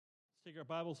Take our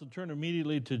Bibles and turn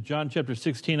immediately to John chapter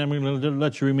 16. I'm going to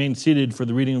let you remain seated for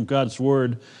the reading of God's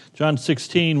Word. John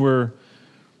 16, we're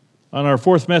on our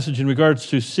fourth message in regards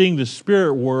to seeing the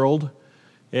spirit world.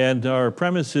 And our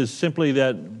premise is simply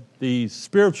that the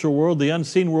spiritual world, the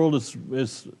unseen world,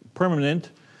 is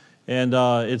permanent and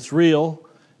it's real.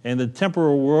 And the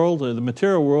temporal world, the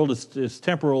material world, is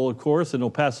temporal, of course, and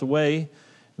will pass away,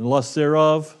 and the lust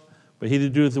thereof. But he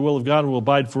that doeth the will of God will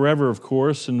abide forever, of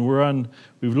course. And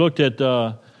we've looked at,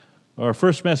 our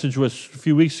first message was a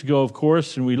few weeks ago, of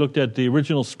course, and we looked at the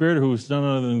original Spirit, who is none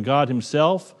other than God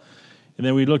himself. And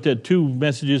then we looked at two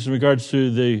messages in regards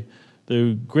to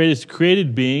the greatest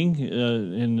created being.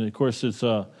 And of course, it's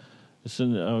a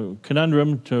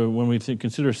conundrum to when we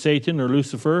consider Satan or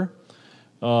Lucifer.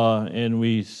 And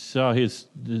we saw his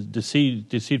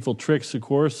deceitful tricks, of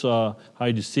course, how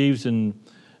he deceives and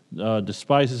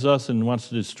despises us and wants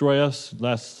to destroy us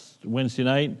last Wednesday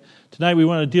night. Tonight we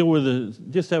want to deal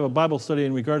with just have a Bible study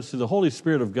in regards to the Holy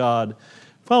Spirit of God.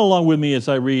 Follow along with me as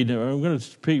I read. I'm going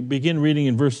to begin reading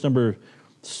in verse number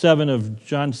 7 of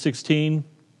John 16.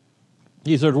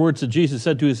 These are the words that Jesus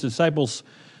said to his disciples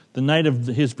the night of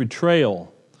his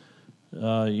betrayal.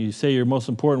 You say your most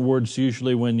important words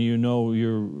usually when you know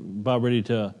you're about ready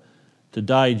to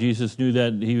die. Jesus knew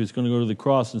that he was going to go to the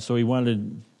cross, and so he wanted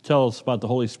to tell us about the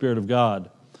Holy Spirit of God.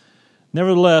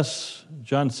 Nevertheless,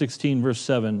 John 16, verse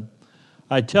 7,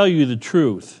 I tell you the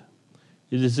truth.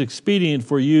 It is expedient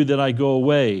for you that I go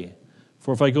away.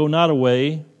 For if I go not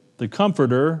away, the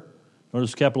Comforter,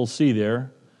 notice capital C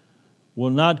there, will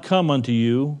not come unto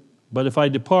you, but if I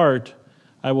depart,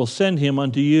 I will send him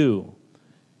unto you.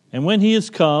 And when he is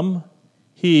come,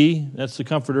 he, that's the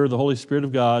Comforter, the Holy Spirit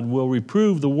of God, will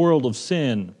reprove the world of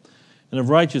sin and of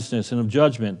righteousness and of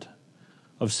judgment.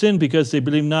 Of sin, because they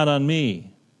believe not on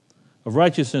me. Of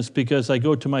righteousness, because I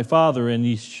go to my Father, and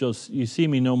ye see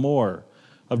me no more.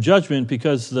 Of judgment,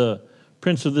 because the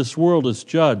prince of this world is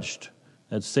judged.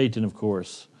 That's Satan, of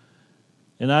course.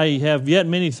 And I have yet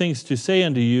many things to say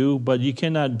unto you, but ye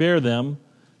cannot bear them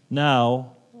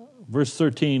now. Verse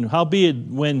 13, howbeit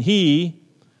when he,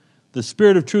 the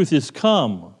Spirit of truth, is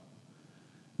come.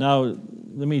 Now,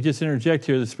 let me just interject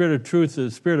here. The Spirit of truth, the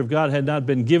Spirit of God, had not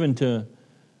been given to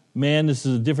man. This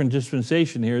is a different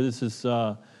dispensation here. This is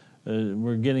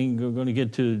we're going to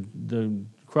get to the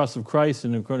cross of Christ,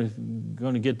 and we're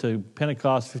going to get to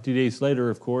Pentecost 50 days later,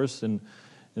 of course, and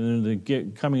then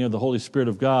the coming of the Holy Spirit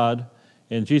of God.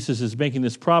 And Jesus is making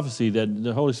this prophecy that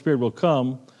the Holy Spirit will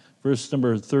come. Verse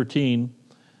number 13.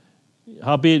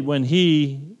 Howbeit when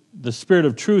he, the Spirit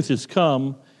of truth, is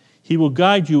come, he will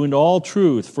guide you into all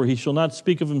truth, for he shall not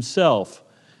speak of himself,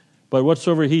 but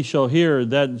whatsoever he shall hear,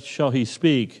 that shall he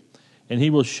speak. And he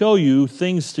will show you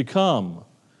things to come.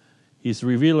 He's the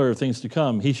revealer of things to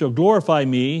come. He shall glorify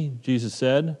me, Jesus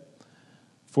said,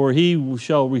 for he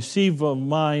shall receive of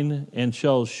mine and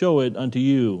shall show it unto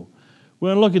you.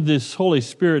 We're going to look at this Holy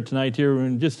Spirit tonight here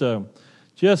and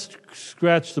just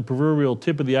scratch the proverbial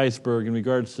tip of the iceberg in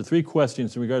regards to three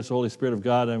questions in regards to the Holy Spirit of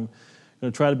God. I'm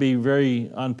going to try to be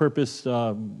very on purpose,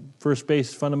 first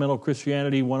base, fundamental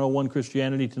Christianity, 101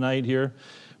 Christianity tonight here.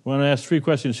 We want to ask three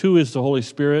questions. Who is the Holy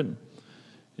Spirit?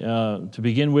 To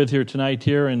begin with here tonight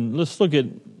here. And let's look at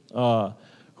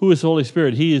who is the Holy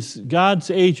Spirit. He is God's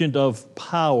agent of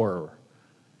power.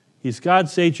 He's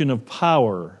God's agent of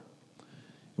power.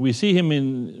 We see him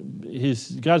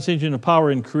in God's agent of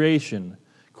power in creation.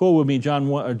 Quote with me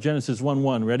Genesis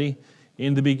 1:1. Ready?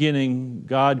 In the beginning,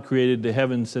 God created the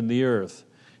heavens and the earth.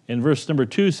 And verse number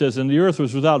 2 says, and the earth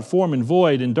was without form and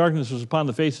void, and darkness was upon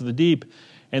the face of the deep,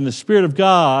 and the Spirit of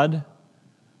God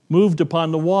moved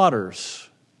upon the waters.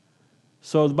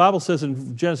 So the Bible says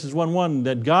in Genesis 1:1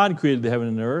 that God created the heaven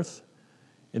and the earth.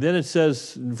 And then it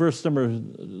says in verse number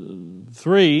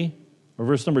 3, or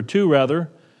verse number 2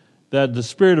 rather, that the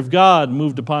Spirit of God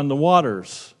moved upon the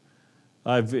waters.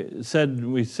 We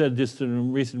said just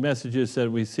in recent messages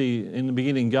that we see in the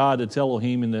beginning God, it's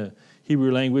Elohim in the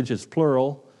Hebrew language, it's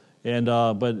plural, and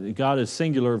but God is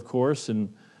singular, of course,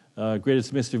 and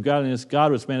greatest mystery of godliness,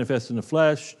 God was manifested in the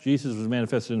flesh, Jesus was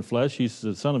manifested in the flesh, he's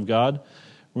the Son of God.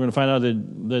 We're going to find out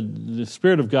that the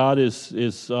Spirit of God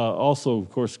is also, of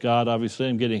course, God. Obviously,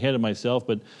 I'm getting ahead of myself,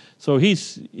 but so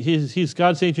he's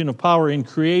God's agent of power in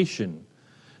creation.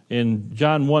 In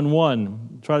John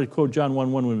 1:1, try to quote John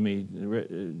 1:1 with me.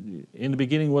 In the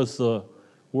beginning was the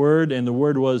Word, and the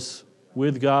Word was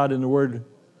with God, and the Word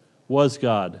was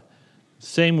God.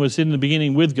 Same was in the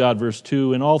beginning with God, verse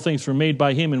 2, and all things were made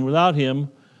by him, and without him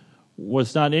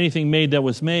was not anything made that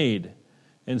was made.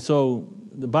 And so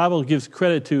the Bible gives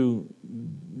credit to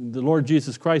the Lord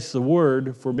Jesus Christ, the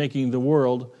Word, for making the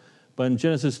world, But in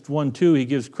Genesis 1:2, he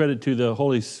gives credit to the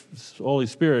Holy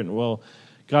Spirit. Well,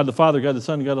 God the Father, God the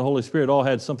Son, God the Holy Spirit all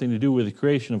had something to do with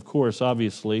creation, of course,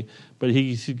 obviously. But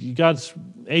God's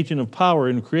agent of power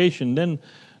in creation. Then,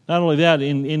 not only that,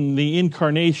 in the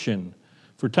incarnation.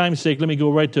 For time's sake, let me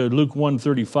go right to Luke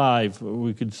 1:35.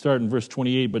 We could start in verse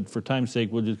 28, but for time's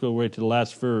sake, we'll just go right to the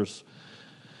last verse.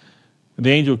 The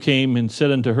angel came and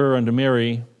said unto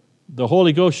Mary, the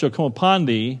Holy Ghost shall come upon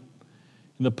thee,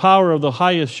 and the power of the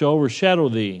highest shall overshadow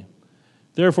thee.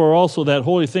 Therefore also that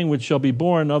holy thing which shall be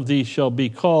born of thee shall be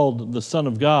called the Son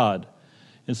of God.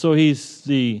 And so he's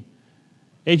the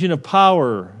agent of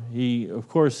power. He, of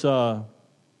course,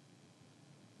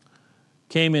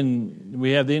 came in.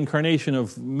 We have the incarnation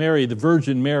of Mary, the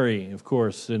Virgin Mary, of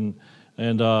course, and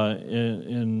empowered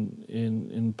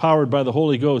by the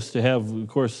Holy Ghost to have, of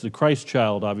course, the Christ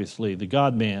child, obviously, the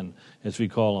God-man, as we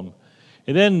call him.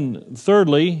 And then,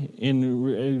 thirdly,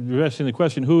 in addressing the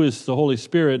question, who is the Holy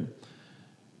Spirit?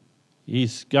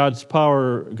 He's God's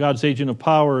power, God's agent of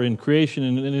power in creation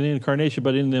and in the incarnation,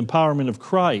 but in the empowerment of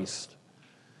Christ.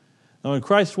 Now, when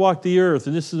Christ walked the earth,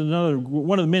 and this is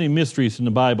one of the many mysteries in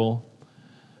the Bible,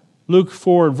 Luke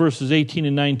 4, verses 18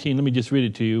 and 19, let me just read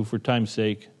it to you for time's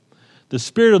sake. The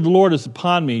Spirit of the Lord is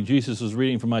upon me. Jesus was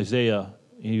reading from Isaiah.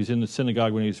 He was in the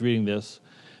synagogue when he was reading this.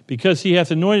 Because he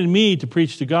hath anointed me to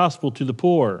preach the gospel to the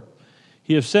poor.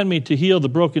 He hath sent me to heal the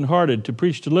brokenhearted, to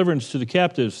preach deliverance to the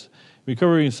captives,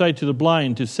 recovering sight to the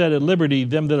blind, to set at liberty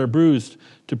them that are bruised,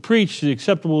 to preach the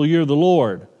acceptable year of the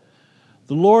Lord.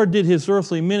 The Lord did his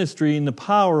earthly ministry in the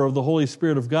power of the Holy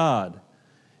Spirit of God.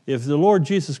 If the Lord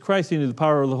Jesus Christ needed the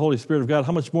power of the Holy Spirit of God,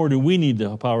 how much more do we need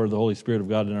the power of the Holy Spirit of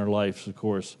God in our lives, of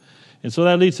course? And so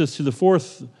that leads us to the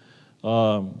fourth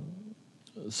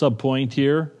subpoint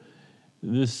here.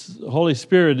 This Holy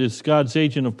Spirit is God's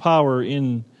agent of power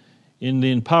in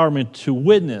the empowerment to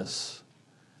witness.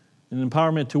 An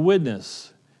empowerment to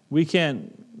witness. We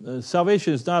can't,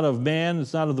 salvation is not of man,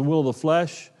 it's not of the will of the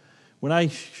flesh. When I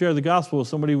share the gospel with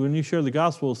somebody, when you share the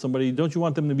gospel with somebody, don't you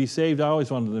want them to be saved? I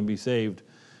always wanted them to be saved.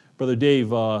 Brother Dave,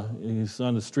 he's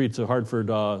on the streets of Hartford,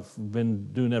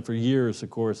 been doing that for years,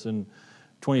 of course, and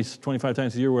 25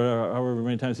 times a year, however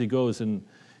many times he goes, and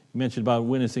he mentioned about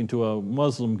witnessing to a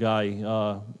Muslim guy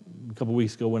a couple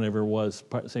weeks ago, whenever it was,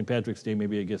 St. Patrick's Day,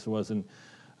 maybe I guess it was, and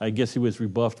I guess he was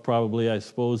rebuffed probably, I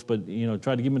suppose, but,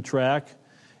 tried to give him a track,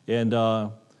 and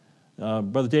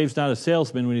Brother Dave's not a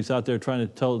salesman when he's out there trying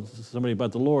to tell somebody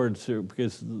about the Lord,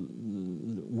 because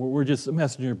we're just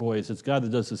messenger boys. It's God that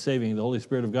does the saving, the Holy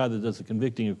Spirit of God that does the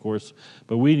convicting, of course,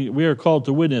 but we are called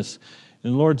to witness.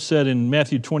 And the Lord said in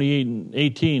Matthew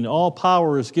 28:18, all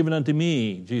power is given unto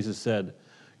me, Jesus said.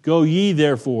 Go ye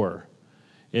therefore.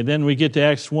 And then we get to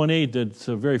Acts 1:8, that's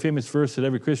a very famous verse that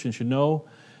every Christian should know.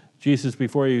 Jesus,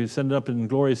 before he ascended up in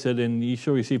glory, said, and ye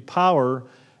shall receive power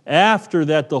after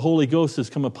that the Holy Ghost has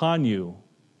come upon you.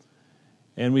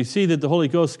 And we see that the Holy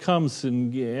Ghost comes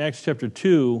in Acts chapter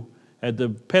 2 at the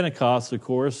Pentecost, of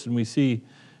course, and we see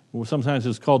sometimes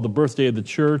it's called the birthday of the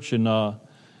church, and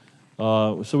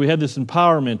so we had this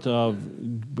empowerment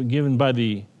given by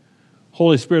the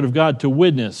Holy Spirit of God to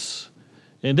witness.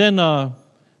 And then,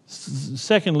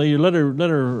 secondly, your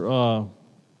letter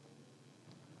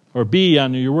or B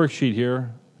on your worksheet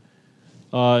here.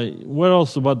 What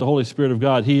else about the Holy Spirit of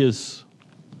God? He's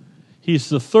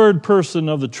the third person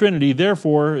of the Trinity.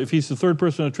 Therefore, if he's the third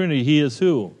person of the Trinity, he is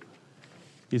who?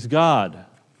 He's God.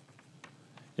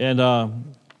 And the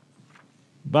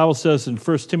Bible says in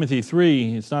 1 Timothy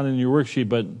 3, it's not in your worksheet,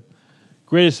 but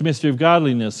greatest mystery of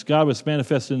godliness, God was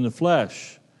manifested in the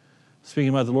flesh, speaking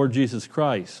about the Lord Jesus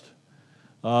Christ.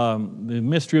 The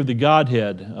mystery of the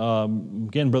Godhead.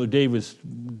 Again, Brother Dave was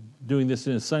doing this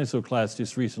in his Sunday school class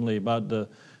just recently, about the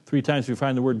 3 times we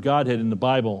find the word Godhead in the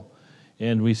Bible.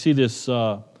 And we see this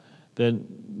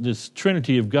this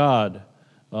Trinity of God,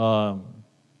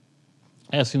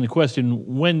 asking the question,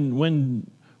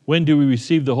 when do we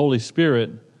receive the Holy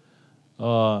Spirit?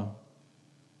 Or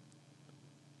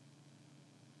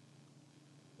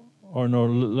no,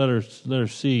 letter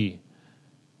C.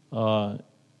 I'm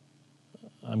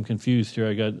confused here.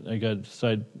 I got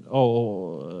side.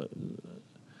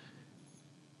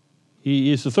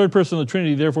 He is the third person of the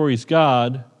Trinity. Therefore, he's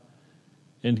God.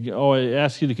 And I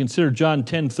ask you to consider John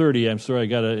 10:30. I'm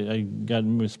sorry, I got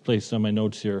misplaced on my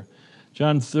notes here.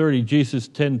 John 30, Jesus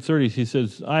 10:30. He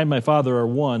says, "I and my Father are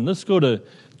one." Let's go to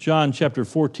John chapter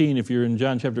 14. If you're in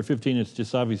John chapter 15, it's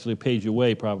just obviously a page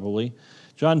away, probably.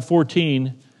 John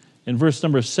 14, and verse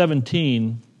number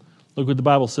 17. Look what the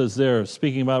Bible says there.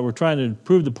 Speaking about, we're trying to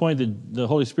prove the point that the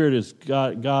Holy Spirit is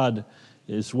God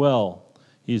as well.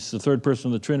 He's the third person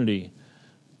of the Trinity.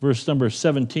 Verse number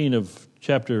 17 of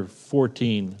chapter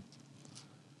 14.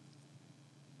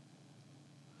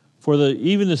 For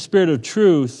even the Spirit of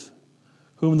truth,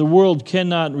 whom the world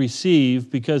cannot receive,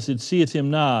 because it seeth him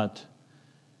not,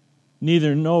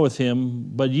 neither knoweth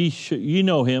him, but ye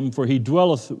know him, for he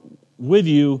dwelleth with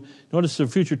you, notice the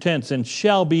future tense, and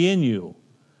shall be in you.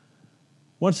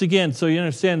 Once again, so you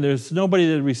understand, there's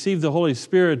nobody that received the Holy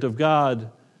Spirit of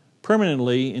God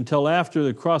permanently until after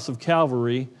the cross of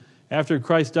Calvary, after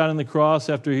Christ died on the cross,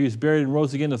 after he was buried and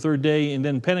rose again the third day, and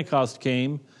then Pentecost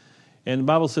came. And the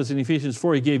Bible says in Ephesians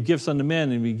 4, he gave gifts unto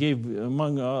men, and he gave,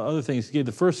 among other things, he gave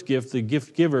the first gift, the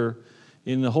gift giver,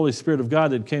 in the Holy Spirit of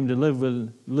God that came to live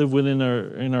within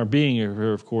our being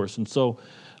here, of course. And so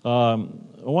I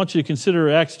want you to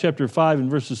consider Acts chapter 5 and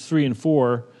verses 3 and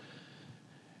 4.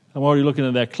 I'm already looking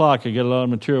at that clock. I got a lot of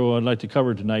material I'd like to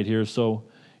cover tonight here. So,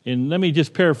 and let me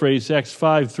just paraphrase Acts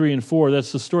 5, 3 and 4.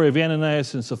 That's the story of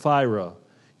Ananias and Sapphira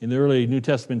in the early New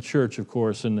Testament church, of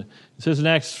course. And it says in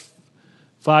Acts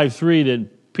 5:3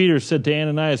 that Peter said to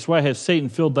Ananias, why has Satan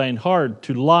filled thine heart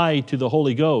to lie to the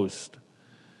Holy Ghost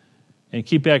and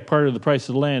keep back part of the price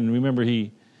of the land? And remember,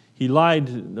 he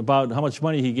lied about how much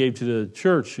money he gave to the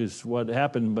church is what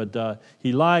happened, but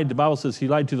he lied, the Bible says he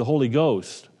lied to the Holy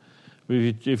Ghost.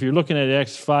 If you're looking at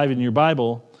Acts 5 in your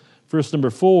Bible, verse number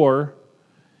 4,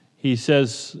 he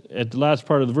says at the last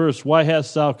part of the verse, why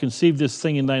hast thou conceived this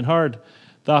thing in thine heart?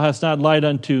 Thou hast not lied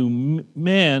unto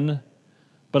men,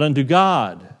 but unto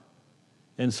God.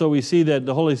 And so we see that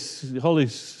the Holy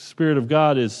Spirit of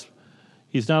God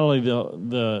he's not only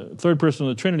the third person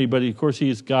of the Trinity, but of course he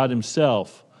is God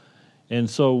himself. And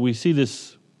so we see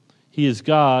this, he is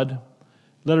God.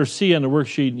 Letter C on the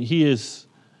worksheet,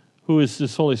 who is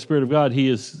this Holy Spirit of God? He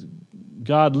is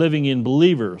God living in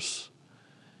believers.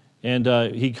 And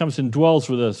he comes and dwells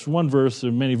with us. One verse, there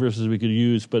are many verses we could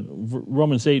use, but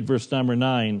Romans 8, verse number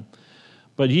 9.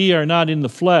 But ye are not in the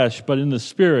flesh, but in the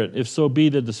Spirit, if so be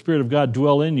that the Spirit of God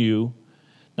dwell in you.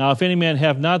 Now, if any man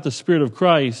have not the Spirit of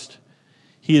Christ,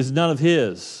 he is none of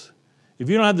his. If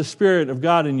you don't have the Spirit of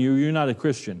God in you, you're not a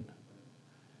Christian.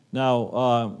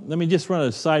 Now, let me just run a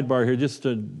sidebar here, just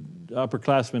to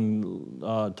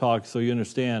upperclassmen talk so you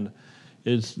understand.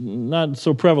 It's not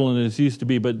so prevalent as it used to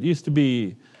be, but it used to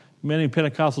be many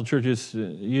Pentecostal churches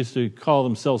used to call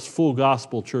themselves full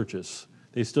gospel churches.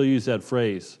 They still use that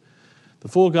phrase. The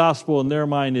full gospel in their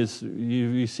mind is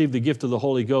you receive the gift of the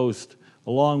Holy Ghost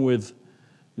along with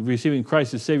receiving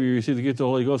Christ as Savior. You receive the gift of the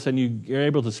Holy Ghost and you're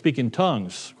able to speak in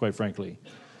tongues, quite frankly,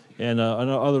 and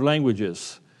other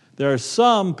languages. There are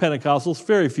some Pentecostals,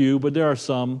 very few, but there are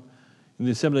some in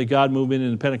the Assembly of God movement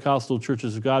and the Pentecostal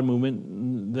Churches of God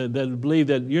movement that believe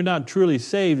that you're not truly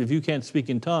saved if you can't speak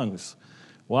in tongues.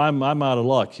 Well, I'm out of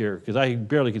luck here because I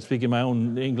barely can speak in my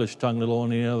own English tongue, let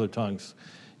alone any other tongues.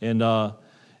 But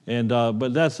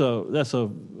that's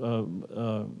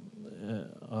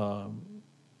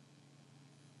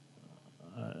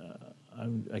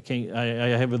I can't. I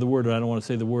have the word. I don't want to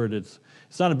say the word. It's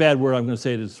not a bad word. I'm going to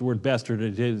say it. It's the word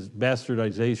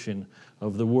bastardization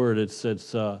of the word. It's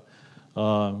of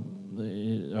the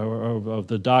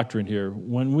doctrine here.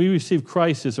 When we receive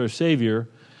Christ as our Savior,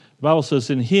 the Bible says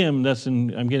in Him.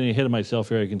 I'm getting ahead of myself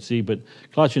here. I can see, but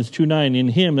Colossians 2:9. In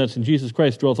Him, that's in Jesus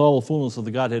Christ, dwelleth all the fullness of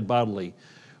the Godhead bodily.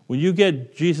 When you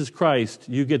get Jesus Christ,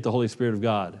 you get the Holy Spirit of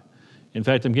God. In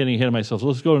fact, I'm getting ahead of myself. So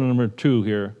let's go to number 2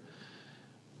 here.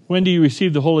 When do you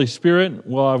receive the Holy Spirit?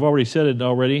 Well, I've already said it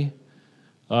already.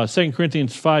 2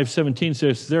 Corinthians 5:17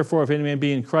 says, therefore, if any man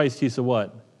be in Christ, he's a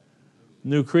what?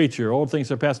 New creature. Old things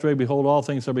are passed away. Behold, all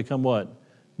things are become what?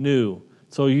 New.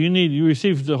 So you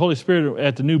receive the Holy Spirit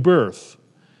at the new birth,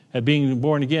 at being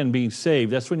born again, being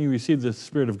saved. That's when you receive the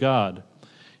Spirit of God.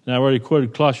 And I already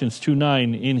quoted Colossians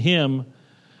 2:9. In Him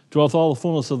dwelleth all the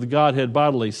fullness of the Godhead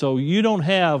bodily. So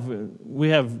we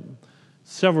have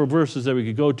several verses that we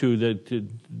could go to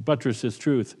that buttress this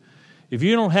truth. If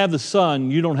you don't have the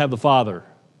Son, you don't have the Father.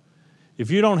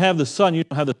 If you don't have the Son, you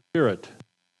don't have the Spirit.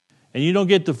 And you don't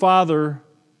get the Father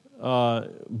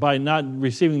by not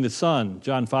receiving the Son.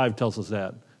 John 5 tells us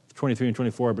that. 23 and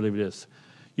 24, I believe it is.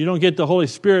 You don't get the Holy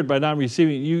Spirit by not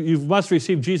receiving. You must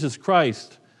receive Jesus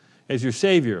Christ as your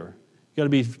Savior. You've got to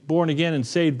be born again and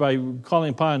saved by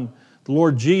calling upon the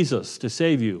Lord Jesus to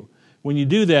save you. When you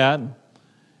do that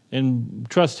and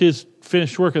trust His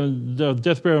finished work on the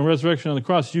death, burial, and resurrection on the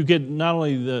cross, you get not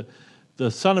only the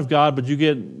Son of God, but you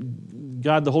get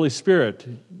God the Holy Spirit,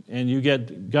 and you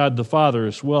get God the Father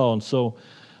as well. And so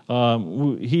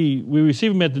we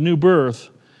receive Him at the new birth.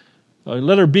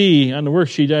 Letter B on the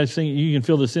worksheet, I think you can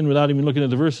fill this in without even looking at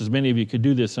the verses. Many of you could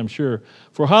do this, I'm sure.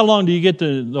 For how long do you get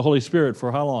the Holy Spirit?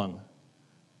 For how long?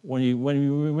 When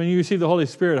you receive the Holy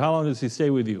Spirit, how long does He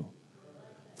stay with you?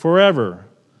 forever.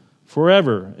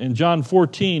 Forever. In John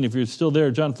 14, if you're still there,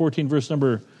 John 14, verse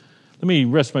number, let me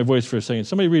rest my voice for a second.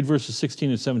 Somebody read verses 16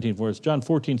 and 17 for us. John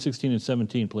 14, 16 and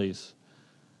 17, please.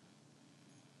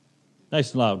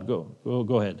 Nice and loud. Go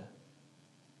ahead.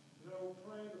 And I will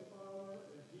pray the Father,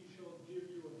 and he shall give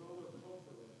you another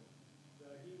comforter,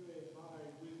 that he may abide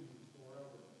with you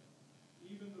forever.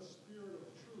 Even the Spirit of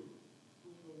truth,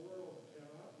 whom the world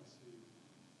cannot receive,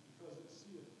 because it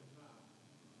seeth him not,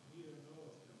 neither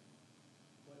knoweth him.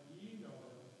 But ye know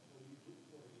him,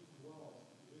 for he dwells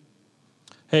with you.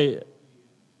 Hey,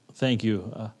 thank you.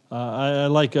 I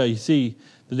like, you see,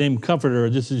 the name Comforter.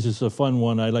 This is just a fun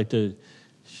one. I like to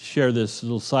share this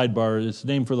little sidebar. It's the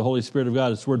name for the Holy Spirit of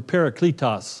God. It's the word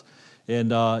parakletos.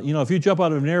 And, if you jump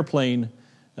out of an airplane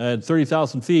at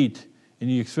 30,000 feet and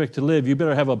you expect to live, you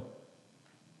better have a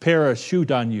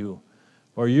parachute on you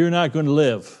or you're not going to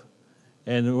live.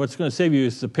 And what's going to save you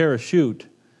is the parachute.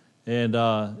 And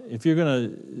if you're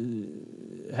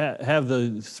going to have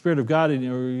the Spirit of God in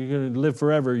you, or you're going to live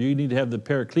forever, you need to have the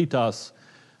parakletos,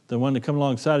 the one to come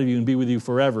alongside of you and be with you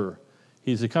forever.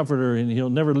 He's a comforter, and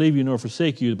he'll never leave you nor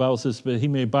forsake you. The Bible says, but he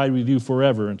may abide with you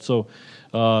forever. And so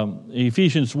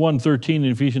Ephesians 1:13 and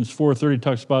Ephesians 4:30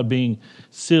 talks about being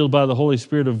sealed by the Holy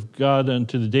Spirit of God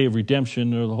unto the day of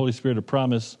redemption, or the Holy Spirit of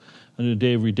promise unto the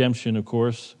day of redemption, of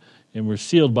course. And we're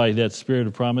sealed by that Spirit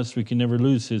of promise. We can never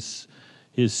lose his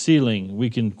sealing. We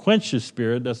can quench his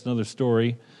Spirit. That's another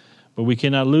story. But we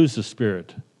cannot lose the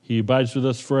Spirit. He abides with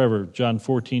us forever. John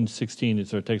 14:16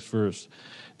 is our text verse.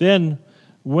 Then,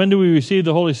 when do we receive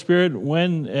the Holy Spirit?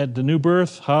 When? At the new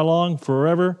birth? How long?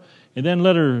 Forever? And then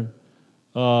let's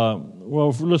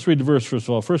read the verse first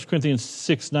of all. 1 Corinthians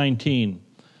 6:19.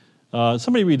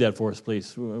 Somebody read that for us,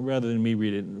 please, rather than me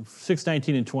read it.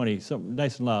 6:19 and 20.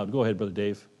 Nice and loud. Go ahead, Brother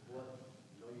Dave. What?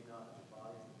 Know ye not that your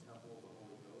body is the temple of the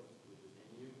Holy Ghost, which is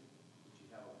in you, which ye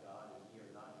have of God, and ye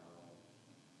are not your own?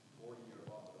 For ye are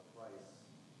bought with a price.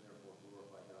 Therefore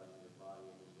glorify God in your body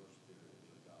and in your spirit,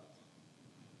 which are God's.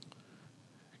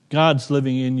 God's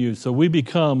living in you, so we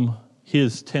become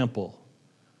his temple.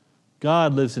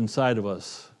 God lives inside of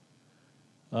us.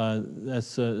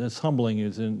 That's humbling.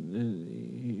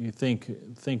 You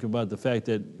think about the fact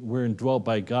that we're indwelt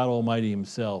by God Almighty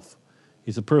himself.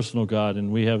 He's a personal God,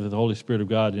 and we have the Holy Spirit of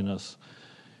God in us.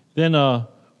 Then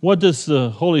what does the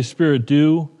Holy Spirit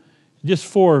do? Just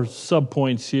 4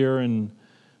 subpoints here. And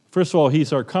first of all,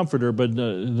 he's our comforter, but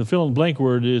the fill-in-blank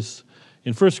word is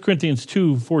in 1 Corinthians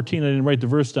 2:14, I didn't write the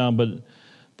verse down, but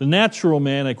the natural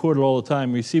man, I quote it all the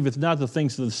time, receiveth not the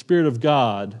things of the Spirit of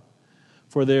God,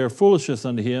 for they are foolishness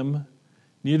unto him,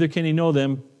 neither can he know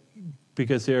them,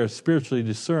 because they are spiritually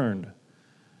discerned.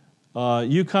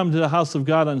 You come to the house of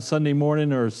God on Sunday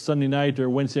morning or Sunday night or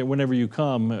Wednesday, whenever you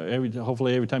come,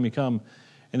 hopefully every time you come,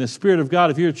 and the Spirit of God,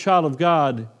 if you're a child of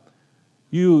God,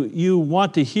 you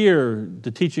want to hear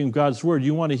the teaching of God's Word.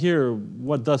 You want to hear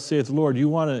what thus saith the Lord.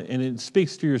 And it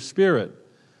speaks to your spirit.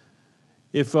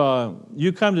 If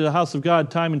you come to the house of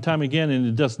God time and time again and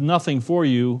it does nothing for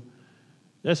you,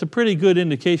 that's a pretty good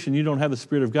indication you don't have the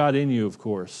Spirit of God in you, of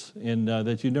course, and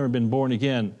that you've never been born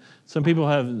again. Some people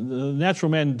the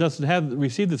natural man doesn't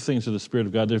receive the things of the Spirit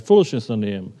of God. They're foolishness unto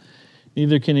him.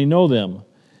 Neither can he know them.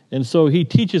 And so he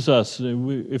teaches us.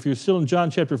 If you're still in John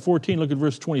chapter 14, look at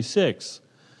verse 26.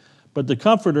 But the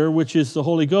Comforter, which is the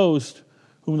Holy Ghost,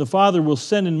 whom the Father will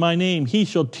send in my name, he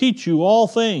shall teach you all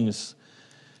things,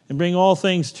 and bring all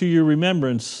things to your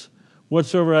remembrance,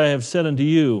 whatsoever I have said unto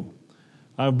you.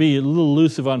 I'll be a little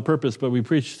elusive on purpose, but we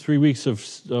preached 3 weeks of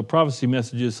prophecy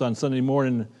messages on Sunday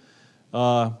morning.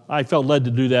 I felt led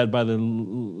to do that by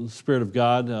the Spirit of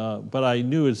God, but I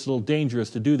knew it's a little dangerous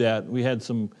to do that. We had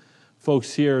some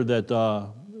folks here that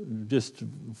just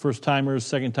first-timers,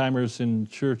 second-timers in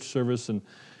church service, and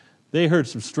they heard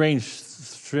some strange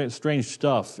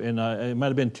stuff, and it might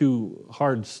have been too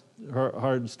hard,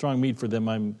 strong meat for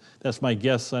them. That's my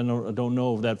guess. I don't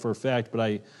know that for a fact,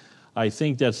 but I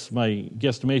think that's my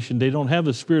guesstimation. They don't have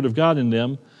the Spirit of God in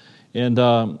them, and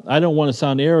I don't want to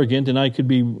sound arrogant, and I could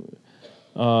be.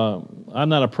 I'm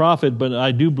not a prophet, but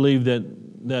I do believe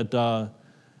that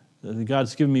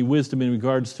God's given me wisdom in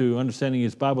regards to understanding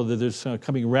His Bible. That there's a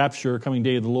coming rapture, coming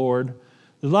day of the Lord.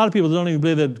 There's a lot of people that don't even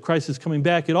believe that Christ is coming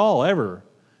back at all, ever.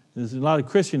 There's a lot of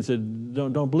Christians that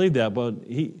don't believe that, but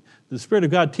the Spirit of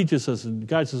God teaches us and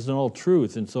guides us in all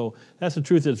truth, and so that's a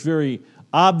truth that's very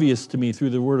obvious to me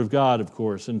through the Word of God, of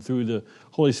course, and through the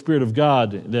Holy Spirit of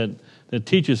God that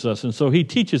teaches us. And so He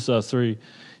teaches us, or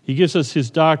He gives us His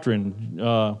doctrine.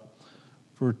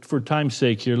 For time's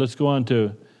sake here, let's go on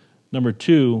to number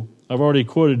 2. I've already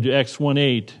quoted Acts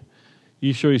 1:8.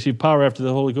 You shall receive power after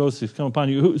the Holy Ghost has come upon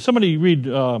you. Somebody read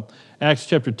Acts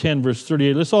chapter 10, verse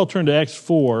 38. Let's all turn to Acts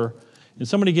 4. And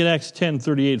somebody get Acts 10,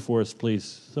 38 for us, please.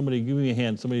 Somebody give me a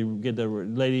hand. Somebody get that.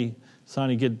 Lady,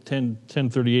 Sonny, get 10,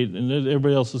 38. And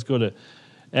everybody else, let's go to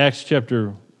Acts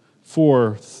chapter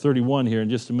 4, 31 here in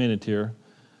just a minute here.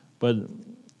 But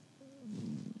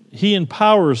he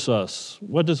empowers us.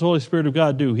 What does the Holy Spirit of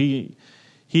God do? He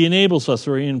enables us,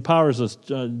 or he empowers us.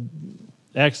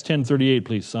 Acts 10, 38,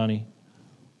 please, Sonny.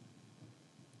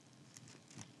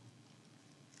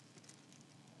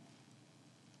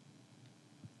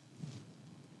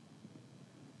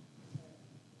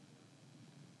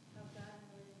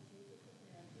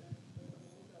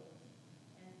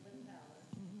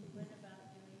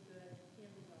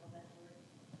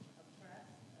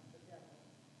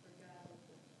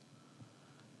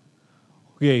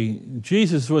 Okay,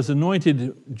 Jesus was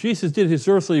anointed. Jesus did his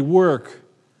earthly work.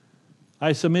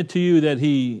 I submit to you that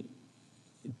he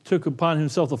took upon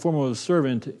himself the form of a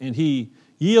servant, and he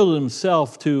yielded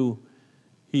himself to,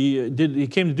 he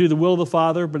came to do the will of the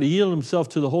Father, but he yielded himself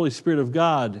to the Holy Spirit of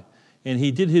God. And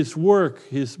he did his work,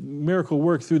 his miracle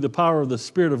work, through the power of the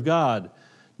Spirit of God.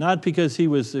 Not because he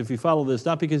was, if you follow this,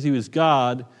 not because he was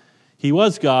God. He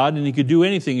was God, and he could do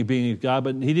anything being God,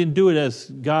 but he didn't do it as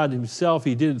God himself.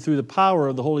 He did it through the power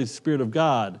of the Holy Spirit of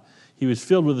God. He was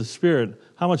filled with the Spirit.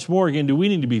 How much more, again, do we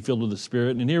need to be filled with the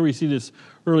Spirit? And here we see this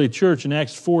early church in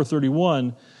Acts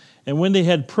 4:31. And when they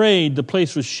had prayed, the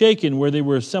place was shaken where they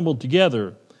were assembled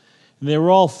together. And they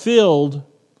were all filled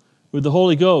with the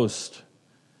Holy Ghost,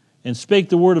 and spake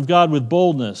the word of God with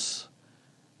boldness.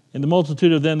 And the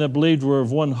multitude of them that believed were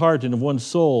of one heart and of one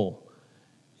soul.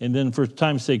 And then for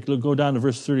time's sake, go down to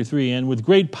verse 33. And with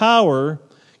great power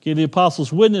gave the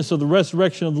apostles witness of the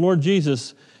resurrection of the Lord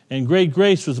Jesus, and great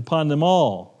grace was upon them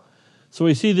all. So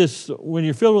we see this, when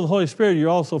you're filled with the Holy Spirit, you're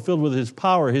also filled with his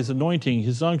power, his anointing,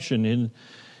 his unction.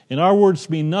 And our words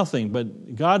mean nothing,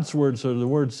 but God's words are the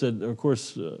words that, of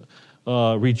course,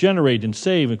 regenerate and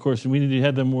save. Of course, and we need to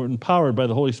have them empowered by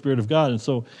the Holy Spirit of God. And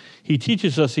so he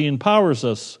teaches us, he empowers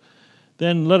us.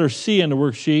 Then letter C on the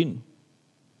worksheet.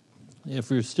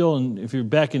 If you're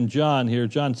back in John here,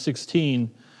 John 16,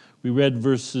 we read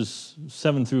verses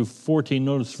 7 through 14.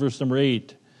 Notice verse number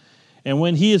 8. And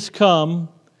when he is come,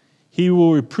 he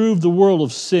will reprove the world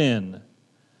of sin.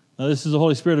 Now this is the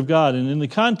Holy Spirit of God. And in the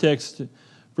context,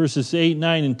 verses 8,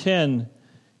 9, and 10,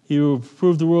 he will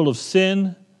reprove the world of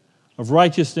sin, of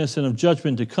righteousness, and of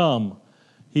judgment to come.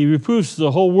 He reproves the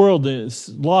whole world, the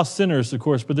lost sinners, of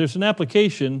course, but there's an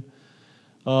application.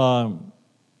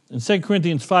 In 2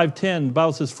 Corinthians 5:10, the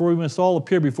Bible says, for we must all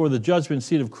appear before the judgment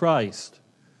seat of Christ.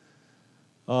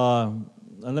 Let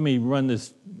me run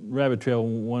this rabbit trail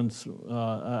once.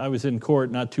 I was in court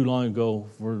not too long ago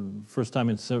for the first time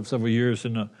in several years,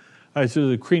 and I was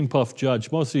the cream puff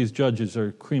judge. Most of these judges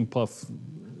are cream puff,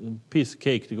 piece of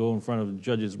cake to go in front of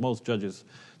judges. Most judges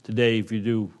today, if you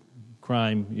do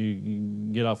crime,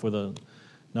 you get off with a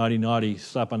naughty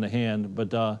slap on the hand.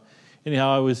 But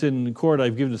anyhow, I was in court.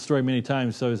 I've given the story many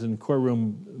times. So I was in the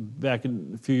courtroom back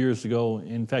a few years ago.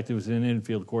 In fact, it was in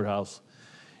Enfield Courthouse.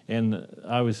 And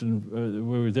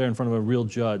we were there in front of a real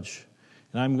judge.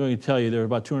 And I'm going to tell you, there were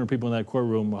about 200 people in that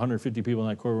courtroom, 150 people in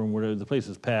that courtroom, where the place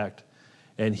was packed.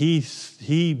 And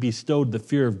he bestowed the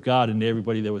fear of God into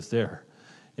everybody that was there.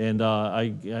 And I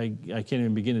can't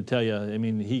even begin to tell you. I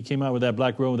mean, he came out with that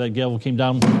black robe, that gavel came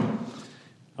down.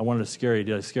 I wanted to scare you.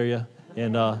 Did I scare you?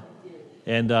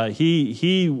 And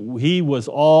he was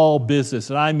all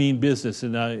business, and I mean business.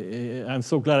 And I'm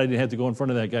so glad I didn't have to go in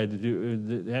front of that guy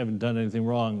to haven't done anything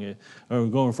wrong, or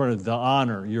go in front of the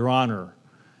honor, your honor,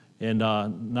 and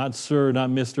not sir, not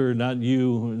mister, not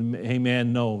you, hey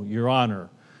man, no, your honor.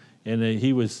 And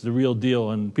he was the real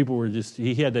deal, and people were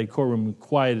he had that courtroom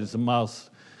quiet as a mouse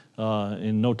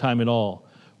in no time at all.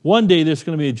 One day there's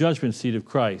going to be a judgment seat of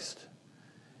Christ.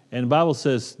 And the Bible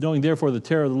says, knowing therefore the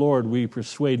terror of the Lord, we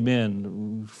persuade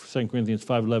men. 2 Corinthians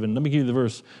 5:11. Let me give you the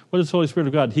verse. What is the Holy Spirit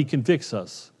of God? He convicts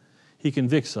us. He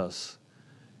convicts us.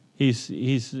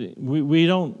 We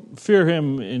don't fear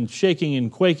him in shaking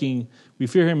and quaking. We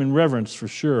fear him in reverence for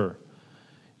sure.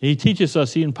 He teaches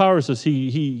us. He empowers us.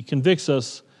 He convicts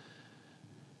us.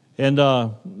 And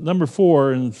number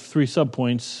 4, and 3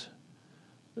 subpoints,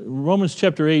 Romans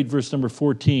chapter 8, verse number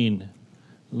 14.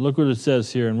 Look what it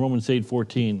says here in Romans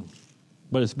 8:14.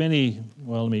 But as many,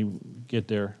 well, let me get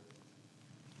there.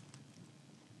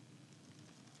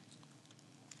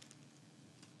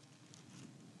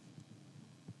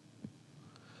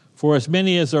 For as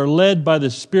many as are led by the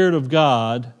Spirit of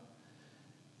God,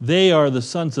 they are the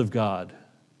sons of God.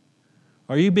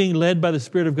 Are you being led by the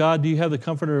Spirit of God? Do you have the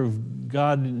comforter of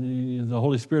God, the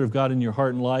Holy Spirit of God in your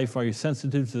heart and life? Are you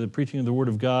sensitive to the preaching of the Word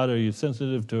of God? Are you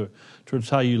sensitive towards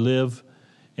how you live?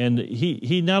 And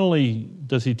he not only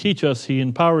does he teach us, he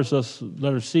empowers us.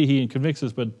 Letter C, he convicts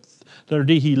us, but letter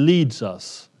D, he leads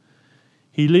us.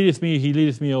 He leadeth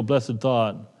me, O blessed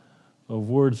thought, of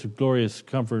words of glorious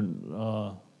comfort,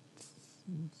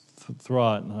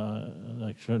 thought.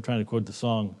 I'm trying to quote the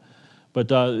song. But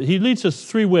he leads us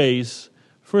three ways.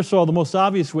 First of all, the most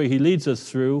obvious way he leads us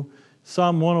through,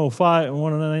 Psalm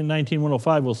 119,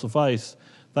 105 will suffice.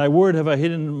 Thy word have I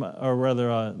hidden, or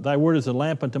rather, thy word is a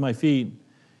lamp unto my feet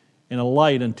and a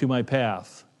light unto my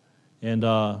path. And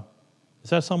is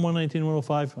that Psalm 119,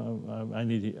 105?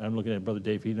 I'm looking at Brother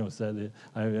Dave. He knows that.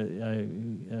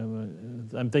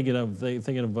 I'm thinking of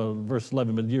verse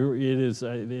 11, but it is.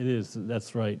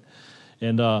 That's right.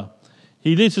 And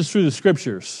he leads us through the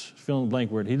Scriptures. Fill in the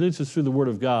blank word. He leads us through the Word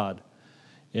of God.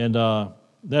 And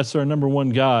that's our number one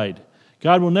guide.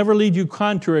 God will never lead you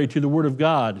contrary to the Word of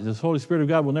God. The Holy Spirit of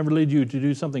God will never lead you to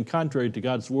do something contrary to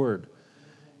God's Word.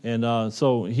 And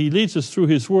so he leads us through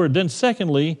his Word. Then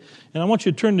secondly, and I want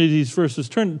you to turn to these verses.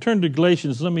 Turn to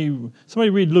Galatians. Somebody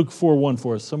read Luke 4:1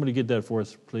 for us. Somebody get that for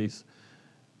us, please.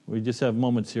 We just have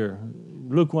moments here.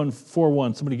 Luke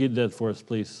 4:1. Somebody get that for us,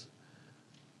 please.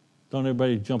 Don't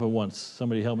everybody jump at once.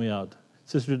 Somebody help me out.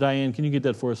 Sister Diane, can you get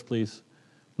that for us, please?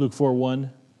 Luke 4:1.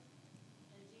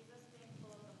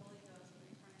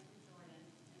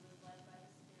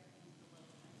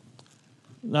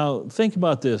 Now, think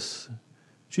about this.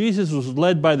 Jesus was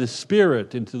led by the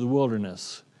Spirit into the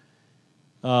wilderness.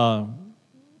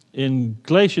 In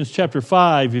Galatians chapter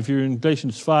 5, if you're in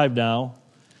Galatians 5 now,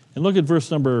 and look at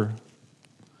verse number,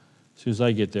 as soon as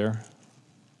I get there,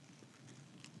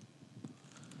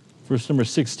 verse number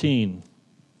 16.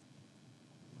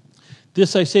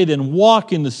 This I say then,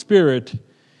 walk in the Spirit, and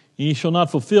ye shall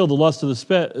not fulfill the lust of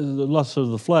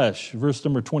the flesh. Verse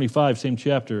number 25, same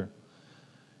chapter.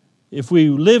 If we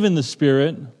live in the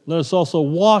Spirit, let us also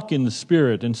walk in the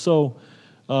Spirit. And so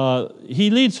he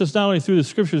leads us not only through the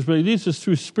Scriptures, but he leads us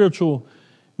through spiritual,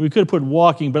 we could have put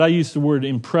walking, but I use the word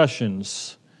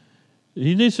impressions.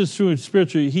 He leads us through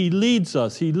spiritual, he leads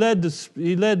us. He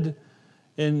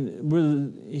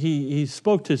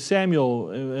spoke to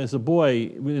Samuel as a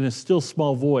boy in a still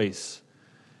small voice.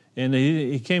 And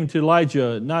he came to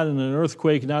Elijah, not in an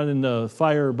earthquake, not in a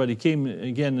fire, but he came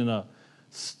again in a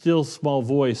still small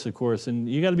voice, of course. And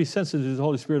you got to be sensitive to the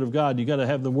Holy Spirit of God. You got to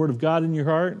have the Word of God in your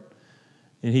heart.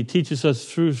 And he teaches us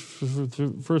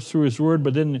first through his Word,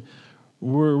 but then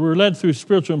we're led through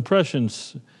spiritual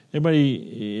impressions.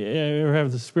 Anybody ever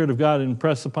have the Spirit of God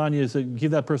impress upon you? Is it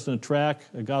give that person a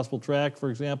gospel tract, for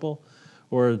example?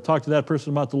 Or talk to that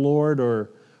person about the Lord?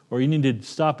 Or you need to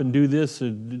stop and do this,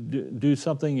 or do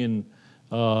something, and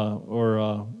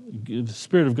the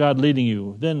Spirit of God leading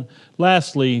you. Then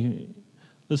lastly,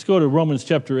 let's go to Romans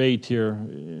chapter 8 here,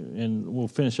 and we'll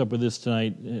finish up with this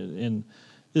tonight. And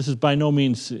this is by no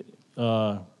means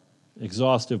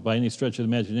exhaustive by any stretch of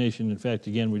the imagination. In fact,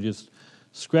 again, we're just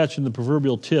scratching the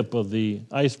proverbial tip of the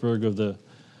iceberg of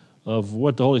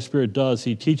what the Holy Spirit does.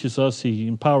 He teaches us, he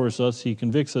empowers us, he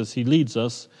convicts us, he leads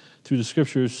us through the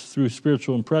Scriptures, through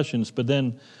spiritual impressions. But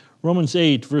then Romans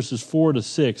 8, verses 4 to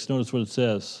 6, notice what it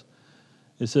says.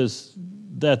 It says,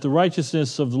 that the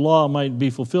righteousness of the law might be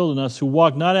fulfilled in us who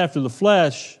walk not after the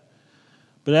flesh,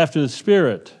 but after the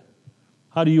Spirit.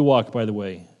 How do you walk, by the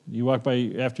way? Do you walk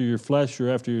after your flesh or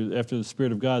after the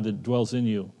Spirit of God that dwells in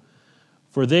you?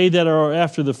 For they that are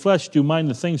after the flesh do mind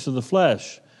the things of the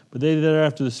flesh, but they that are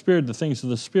after the Spirit, the things of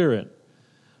the Spirit.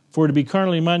 For to be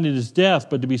carnally minded is death,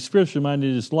 but to be spiritually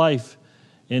minded is life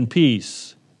and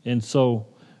peace. And so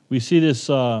we see this,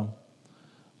 he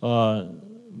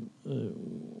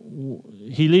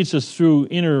leads us through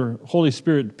inner Holy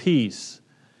Spirit peace.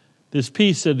 This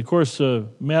peace that, of course,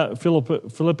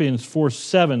 Philippians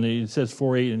 4:7, it says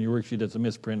 4:8 in your worksheet. That's a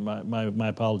misprint. My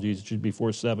apologies. It should be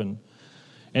 4:7.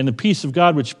 And the peace of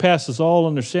God which passes all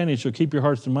understanding shall keep your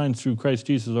hearts and minds through Christ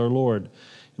Jesus our Lord.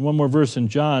 And one more verse in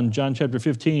John chapter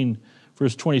 15,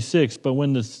 verse 26. But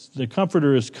when the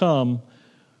Comforter is come,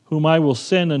 whom I will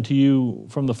send unto you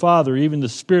from the Father, even the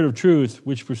Spirit of truth,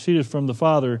 which proceedeth from the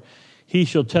Father, he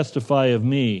shall testify of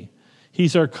me.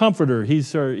 He's our Comforter.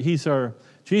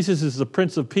 Jesus is the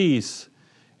Prince of Peace.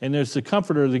 And there's the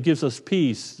Comforter that gives us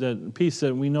peace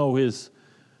that we know his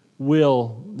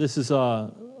will. This is,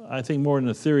 I think, more than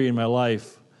a theory in my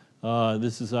life.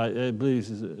 This is, I believe,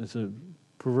 it's a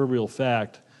proverbial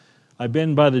fact. I've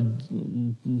been by the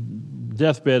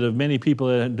deathbed of many people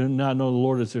that do not know the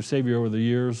Lord as their Savior over the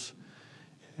years.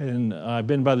 And I've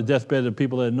been by the deathbed of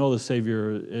people that know the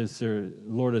Savior as their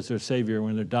Lord as their Savior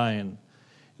when they're dying.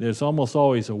 There's almost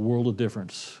always a world of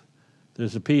difference.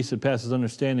 There's a peace that passes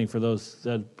understanding for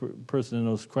that person that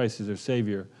knows Christ as their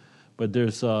Savior. But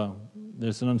there's an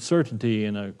uncertainty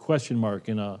and a question mark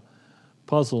and a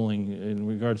puzzling in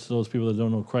regards to those people that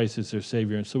don't know Christ as their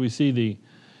Savior. And so we see the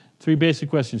three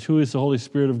basic questions. Who is the Holy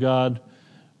Spirit of God?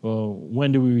 Well,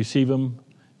 when do we receive Him?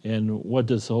 And what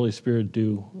does the Holy Spirit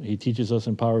do? He teaches us,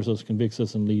 empowers us, convicts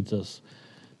us, and leads us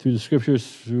through the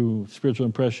Scriptures, through spiritual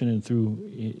impression, and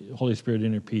through Holy Spirit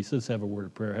inner peace. Let's have a word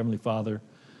of prayer. Heavenly Father,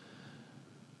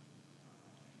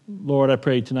 Lord, I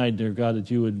pray tonight, dear God,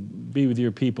 that you would be with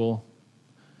your people.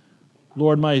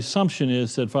 Lord, my assumption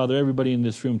is that, Father, everybody in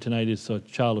this room tonight is a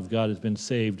child of God, has been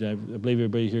saved. I believe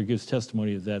everybody here gives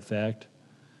testimony of that fact.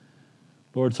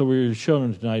 Lord, so we're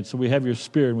children tonight, so we have your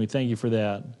Spirit, and we thank you for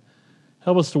that.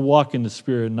 Help us to walk in the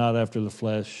Spirit, not after the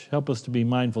flesh. Help us to be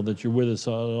mindful that you're with us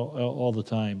all the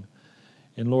time.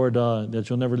 And Lord, that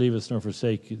you'll never leave us nor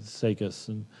forsake us.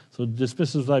 And so dismiss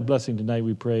us with thy blessing tonight,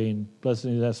 we pray. And bless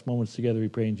these last moments together, we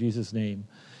pray in Jesus' name.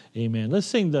 Amen. Let's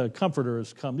sing The Comforter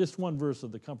Has Come. Just one verse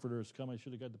of The Comforter Has Come. I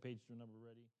should have got the page number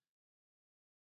ready.